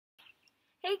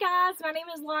Hey guys, my name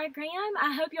is Laura Graham.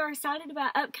 I hope you are excited about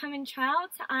upcoming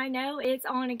tryouts. I know it's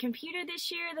on a computer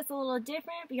this year that's a little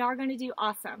different, but y'all are going to do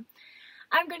awesome.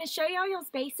 I'm going to show y'all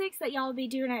y'all's basics that y'all will be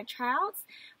doing at tryouts.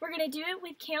 We're going to do it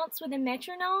with counts with a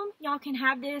metronome. Y'all can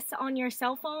have this on your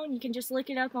cell phone. You can just look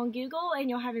it up on Google and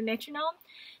you'll have a metronome.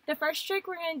 The first trick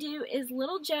we're going to do is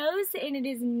Little Joe's, and it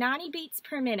is 90 beats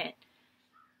per minute.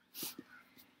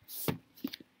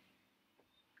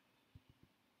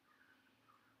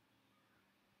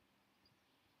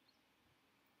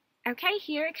 Okay,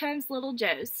 here it comes Little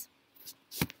Joe's.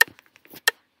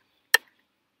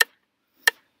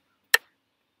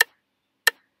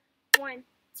 One,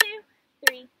 two,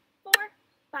 three, four,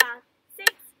 five,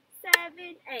 six,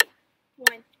 seven, eight.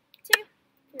 One, two,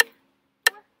 three,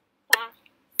 four, five,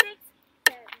 six,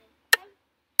 seven,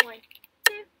 eight. One,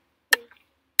 two, three,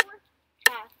 four,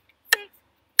 five, six,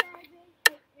 seven,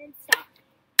 eight, and stop.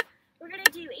 We're going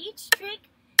to do each trick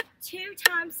 2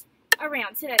 times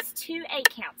around, so that's 2 8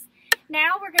 counts.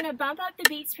 Now we're going to bump up the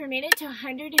beats per minute to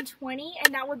 120,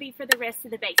 and that will be for the rest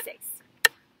of the basics.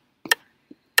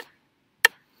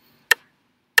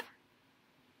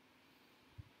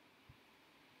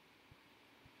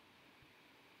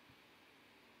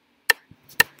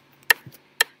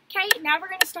 Okay, now we're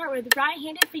going to start with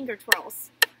right-handed finger twirls.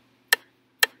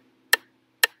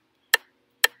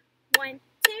 1,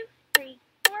 2, 3,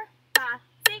 4, 5,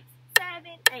 6,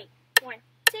 7, 8. 1,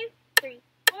 2, 3,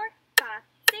 4, 5,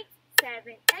 6,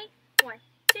 7, 8. 1,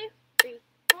 2, 3,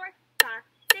 4, 5,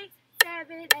 6,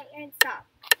 7, 8, and stop.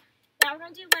 Now we're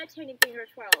going to do left-handed finger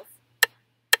twirls.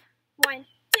 1,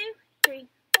 2, 3,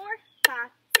 4, 5,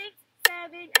 6,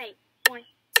 7, 8. 1,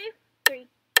 2, 3,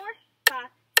 4, 5,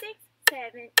 6,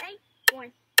 7, 8.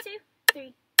 1, 2,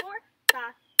 3, 4, 5,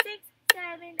 6,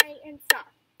 7, 8, and stop.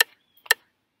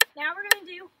 Now we're going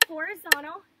to do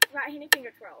horizontal right-handed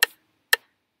finger twirls.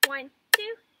 1,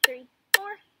 2, 3, 4,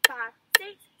 5, 6,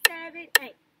 7,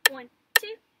 8. 1, 2,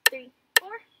 3, 4,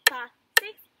 5,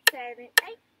 6, 7,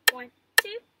 8. 1, 2,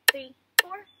 3,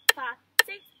 4, 5,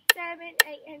 6, 7,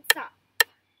 8, and stop.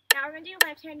 Now we're going to do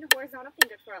left-handed horizontal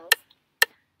finger twirls.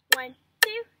 1,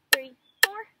 2, 3,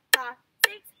 4, 5,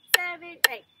 6, 7,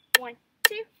 8. 1,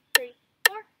 2, 3,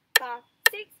 4, 5,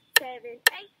 6, 7,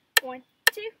 8. 1,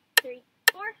 2, 3,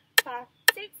 4, 5,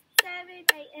 6, 7,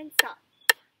 8, and stop.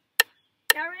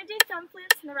 Now we're going to do thumb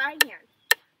flips in the right hand.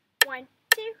 1,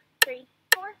 2, 3,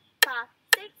 4, 5,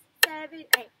 6, 7,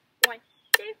 8. 1,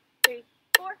 2, 3,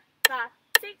 4, 5,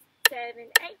 6, 7,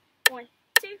 8. 1,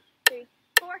 2, 3,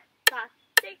 4, 5,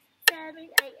 6, 7,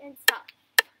 8, and stop.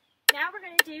 Now we're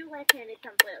going to do left-handed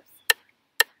thumb flips.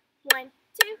 1,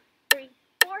 2, 3,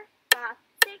 4, 5,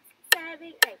 6,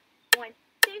 7, 8. 1,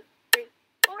 2, 3,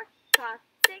 4, 5,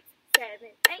 6,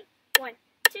 7, 8. 1,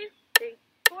 2, 3,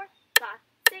 4, 5,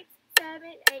 6,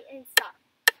 7, 8, and stop.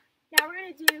 Now we're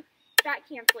going to do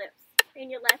backhand flips in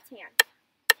your left hand.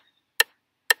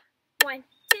 1,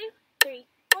 2, 3,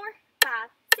 4, 5,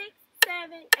 6,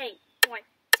 7, 8. 1,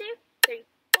 2, 3,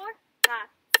 4, 5,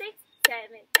 6,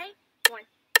 7, 8. 1,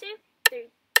 2, 3,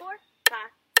 4, 5,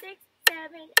 6,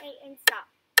 7, 8, and stop.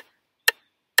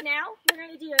 Now we're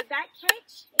going to do a back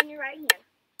catch in your right hand.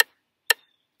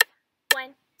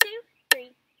 1, 2,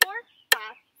 3, 4, 5,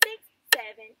 6,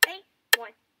 7, 8.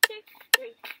 1, 2,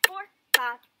 3, 4,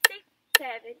 5, 6,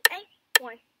 7, 8.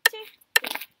 1, 2, 3,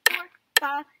 4,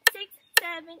 5, 6,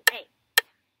 7, 8.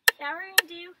 Now we're going to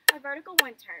do a vertical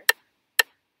one turn.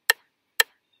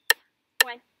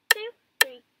 1, 2,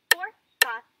 3, 4,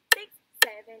 5, 6,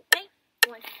 7, 8.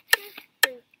 1, 2,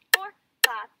 3, 4,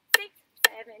 5, 6,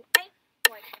 7, 8.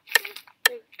 1, 2,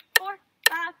 3, 4,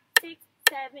 5, 6,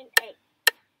 7, 8.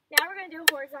 Now we're going to do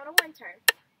a horizontal one turn.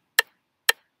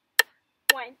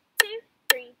 1, 2,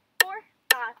 3, 4,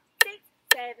 5, 6,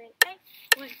 7, 8.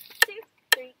 1, 2,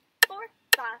 3, 4,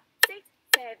 5, 6,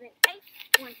 7,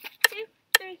 8. 1, 2,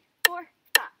 3, 4,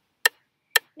 5.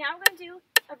 Now we're going to do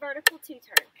a vertical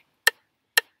two-turn.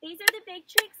 These are the big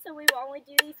tricks, so we will only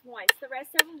do these once. The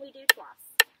rest of them we do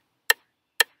twice.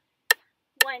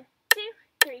 1, 2,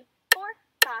 3, 4,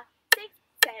 5, 6,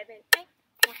 7, 8.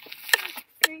 1, 2,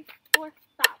 3, 4,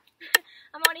 5.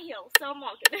 I'm on a hill, so I'm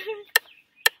walking.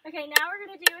 Okay, now we're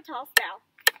going to do a toss bow.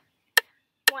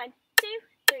 1, 2,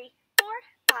 3, 4,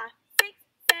 5, 6,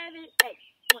 7, 8.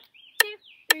 1, 2,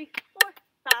 3, 4,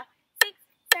 5, 6,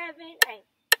 7, 8.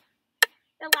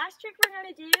 The last trick we're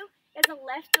going to do is a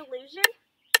left illusion.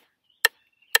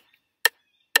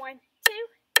 1, 2,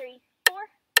 3, 4,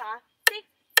 5, 6,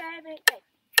 7, 8.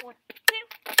 1, 2,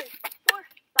 3, 4,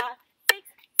 5, 6,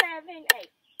 7,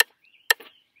 8.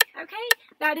 Okay,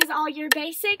 that is all your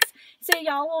basics. So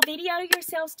y'all will video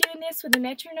yourselves doing this with a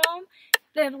metronome.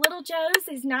 The Little Joe's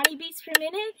is 90 beats per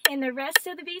minute, and the rest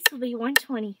of the beats will be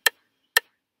 120.